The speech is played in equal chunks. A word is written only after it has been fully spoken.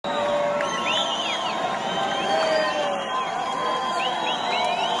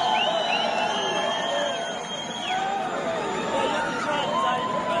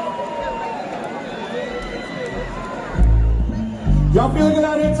Y'all feeling good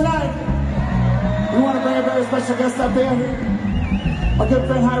out here tonight? We want to bring a very special guest up here. Our good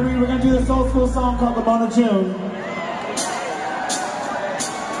friend HIRIE. We're going to do this old school song called The Bone of June.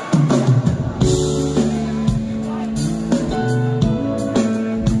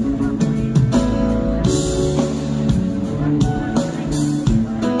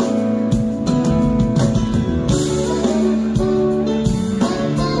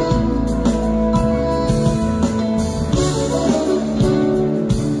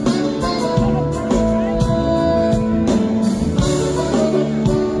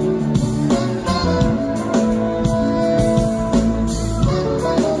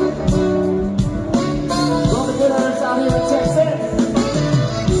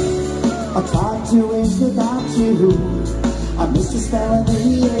 I missed your smell in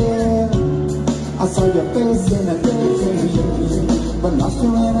the air. I saw your face in a daydream, but lost you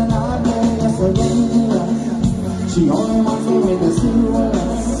in a nightmare. Yes, she only wants me with the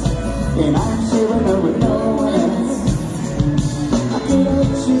us, and I'm sharing her with no one else. I could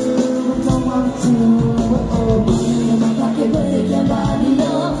hurt you, but don't want to. Money in my pocket, but they can't buy me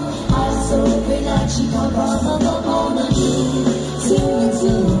love. I saw every night she come from up on the June. Sing the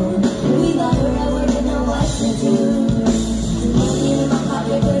tune, without her I wouldn't know what to do.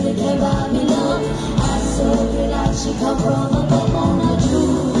 But it can't buy me love. I so glad she come from up on a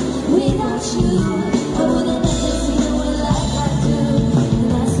June. Without you, I wouldn't have seen no one like I do.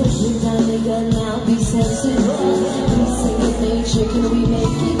 And I said, you done it good now, be sensible. We sing with nature, can we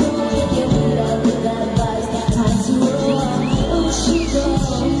make it go? Get rid of the bad vibes, time to roll. Oh, she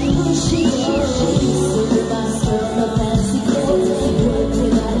goes, oh, she goes. You sit with my skirt, the fancy clothes. Work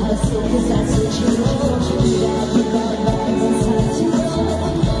without hustle, cause that's what you know. Without the bad vibes, it's time to roll.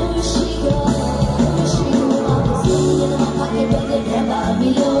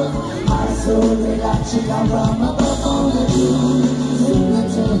 So relax, she come from up on the June. Sing the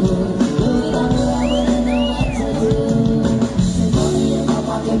tune, without her I wouldn't know what to do. Say money in my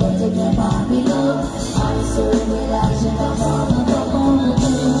pocket, but they can't buy me love. I'm so relaxed, she come from up on the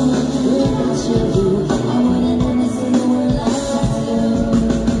June. Without you, I wouldn't have missed no one like I do.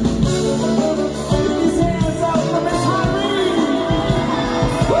 Put these hands out for Miss HIRIE.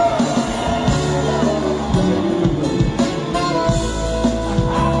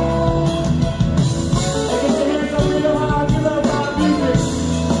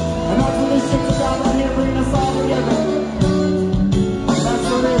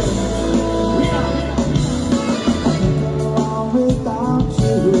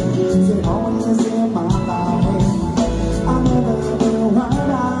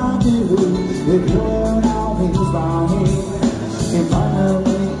 If you're always wrong, in front of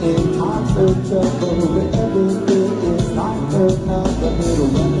me in concert trouble, everything is like another little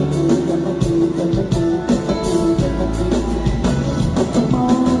remedy. Come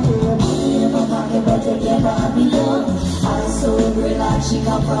on, dear, money in my pocket, but they can't buy me love. I'm so relaxed, she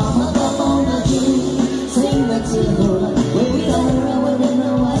come from up on the June. Sing the tune, when we got her, I wouldn't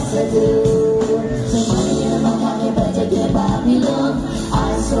know what to do. Say money in my pocket, but they can't buy me love.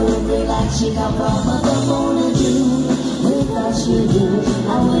 So relax, she come from up on a June. Without you,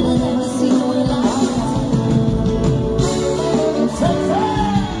 I would have never seen no one like you. Take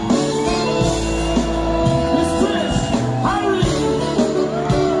that! Miss Trish, HIRIE!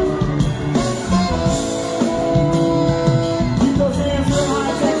 Keep those hands real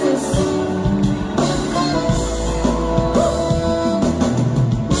high, Texas.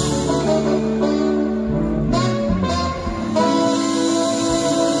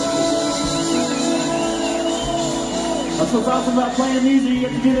 That's what's awesome about playing music. You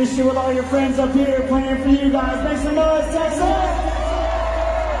get to do this shit with all your friends up here, playing for you guys. Make some noise.